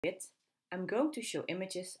bit, I'm going to show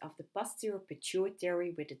images of the posterior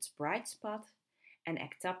pituitary with its bright spot and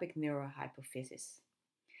ectopic neurohypophysis.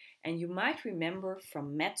 And you might remember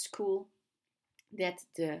from med school that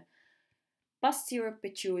the posterior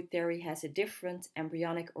pituitary has a different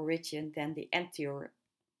embryonic origin than the anterior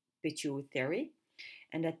pituitary,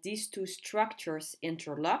 and that these two structures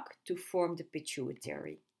interlock to form the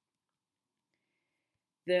pituitary.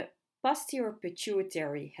 The posterior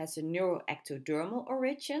pituitary has a neuroectodermal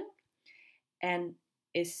origin and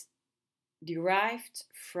is derived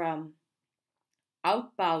from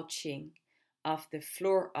outpouching of the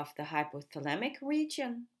floor of the hypothalamic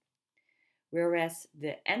region, whereas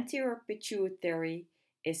the anterior pituitary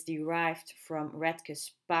is derived from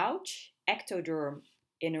Redke's pouch, ectoderm,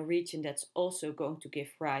 in a region that's also going to give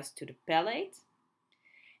rise to the palate.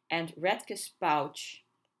 And Redke's pouch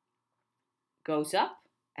goes up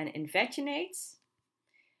and invaginates,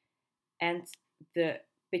 and the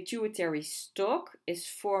pituitary stalk is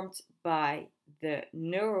formed by the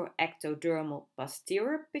neuroectodermal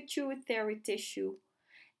posterior pituitary tissue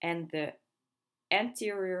and the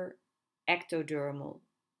anterior ectodermal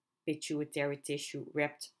pituitary tissue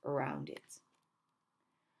wrapped around it.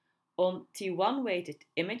 On T1 weighted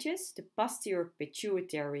images, the posterior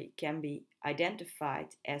pituitary can be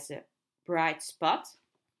identified as a bright spot.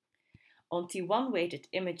 On T1 weighted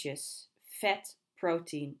images, fat,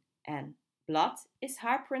 protein, and blood is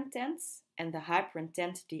hyperintense, and the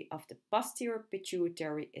hyperintensity of the posterior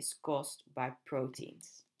pituitary is caused by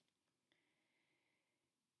proteins.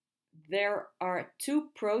 There are two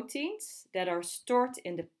proteins that are stored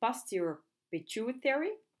in the posterior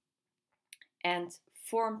pituitary and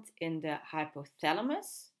formed in the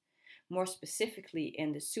hypothalamus, more specifically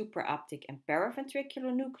in the supraoptic and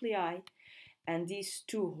paraventricular nuclei. And these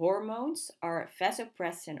two hormones are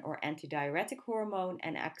vasopressin or antidiuretic hormone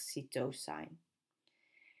and oxytocin.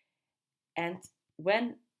 And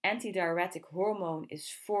when antidiuretic hormone is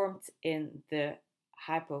formed in the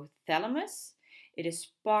hypothalamus, it is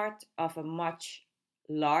part of a much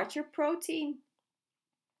larger protein.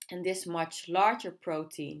 And this much larger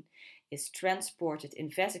protein is transported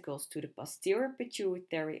in vesicles to the posterior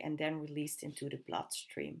pituitary and then released into the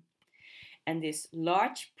bloodstream. And this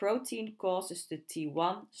large protein causes the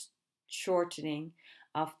T1 shortening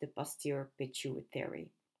of the posterior pituitary.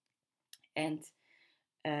 And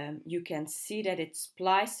you can see that it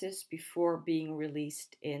splices before being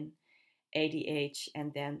released in ADH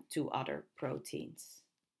and then to other proteins.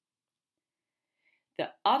 The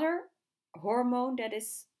other hormone that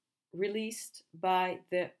is released by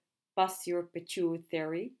the posterior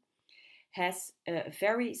pituitary has a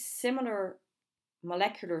very similar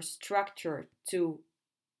molecular structure to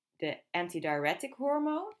the antidiuretic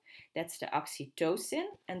hormone. That's the oxytocin.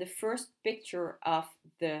 And the first picture of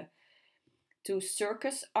the two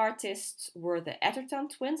circus artists were the Atherton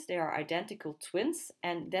twins. They are identical twins,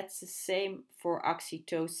 and that's the same for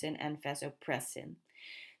oxytocin and vasopressin.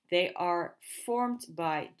 They are formed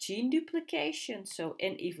by gene duplication. So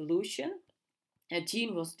in evolution, a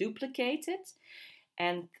gene was duplicated,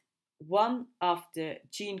 and one of the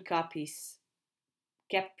gene copies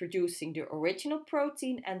kept producing the original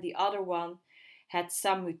protein, and the other one had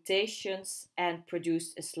some mutations and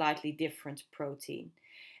produced a slightly different protein.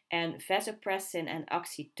 And vasopressin and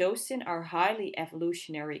oxytocin are highly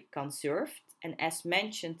evolutionary conserved, and as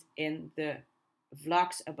mentioned in the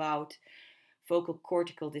vlogs about vocal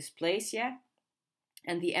cortical dysplasia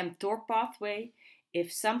and the mTOR pathway,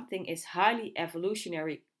 if something is highly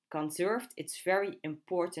evolutionary conserved, it's very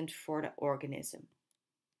important for the organism.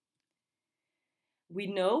 We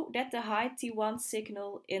know that the high T1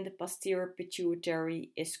 signal in the posterior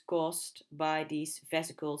pituitary is caused by these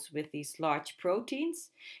vesicles with these large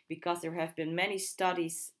proteins, because there have been many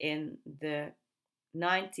studies in the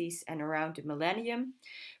 90s and around the millennium.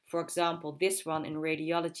 For example, this one in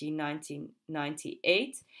Radiology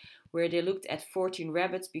 1998, where they looked at 14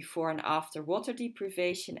 rabbits before and after water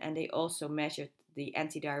deprivation, and they also measured the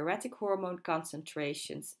antidiuretic hormone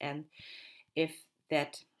concentrations, and if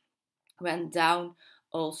that went down,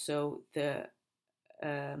 also the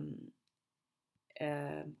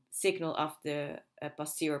signal of the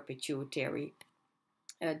posterior pituitary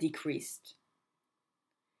decreased.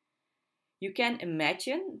 You can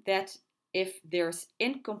imagine that if there's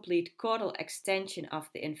incomplete caudal extension of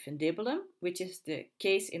the infundibulum, which is the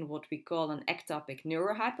case in what we call an ectopic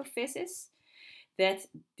neurohypophysis, that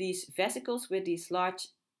these vesicles with these large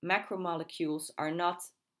macromolecules are not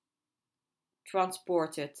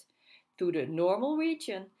transported to the normal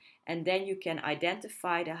region, and then you can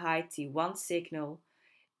identify the high T1 signal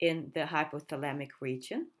in the hypothalamic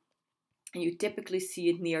region. And you typically see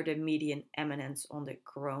it near the median eminence on the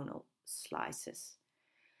coronal slices.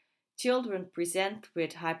 Children present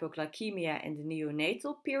with hypoglycemia in the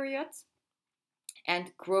neonatal period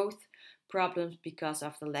and growth problems because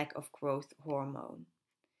of the lack of growth hormone.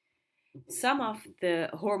 Some of the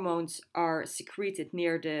hormones are secreted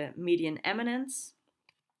near the median eminence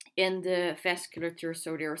in the vasculature,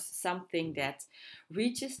 so there's something that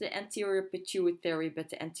reaches the anterior pituitary, but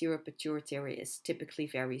the anterior pituitary is typically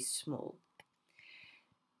very small.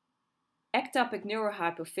 Ectopic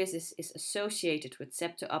neurohypophysis is associated with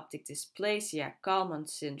septo-optic dysplasia, Kallmann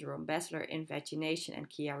syndrome, basilar invagination, and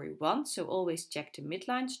Chiari-1, so always check the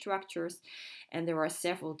midline structures, and there are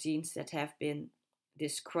several genes that have been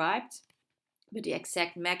described, but the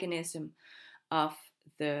exact mechanism of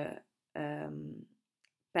the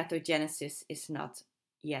pathogenesis is not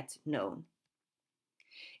yet known.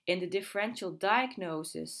 In the differential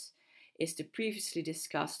diagnosis is the previously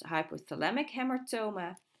discussed hypothalamic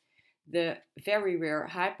hamartoma, the very rare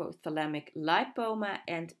hypothalamic lipoma,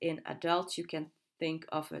 and in adults you can think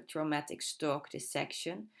of a traumatic stalk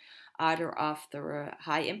dissection, either after a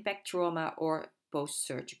high impact trauma or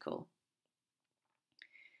post-surgical.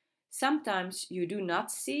 Sometimes you do not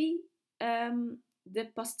see the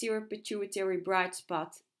posterior pituitary bright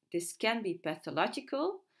spot. This can be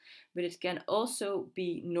pathological, but it can also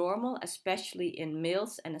be normal, especially in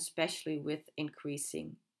males and especially with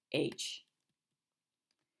increasing age.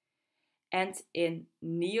 And in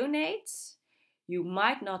neonates, you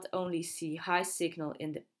might not only see high signal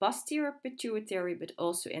in the posterior pituitary, but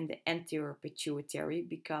also in the anterior pituitary,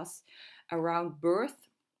 because around birth,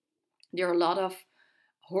 there are a lot of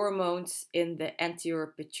hormones in the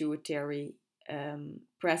anterior pituitary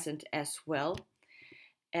present as well.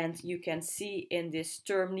 And you can see in this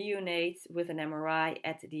term neonate with an MRI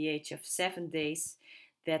at the age of 7 days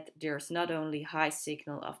that there's not only high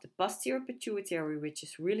signal of the posterior pituitary, which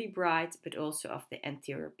is really bright, but also of the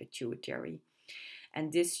anterior pituitary.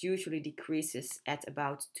 And this usually decreases at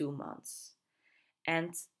about 2 months.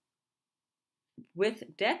 And with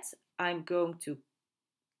that, I'm going to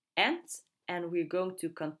end, and we're going to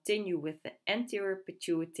continue with the anterior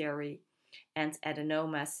pituitary and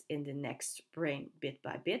adenomas in the next brain bit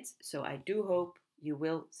by bit. So I do hope you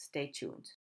will stay tuned.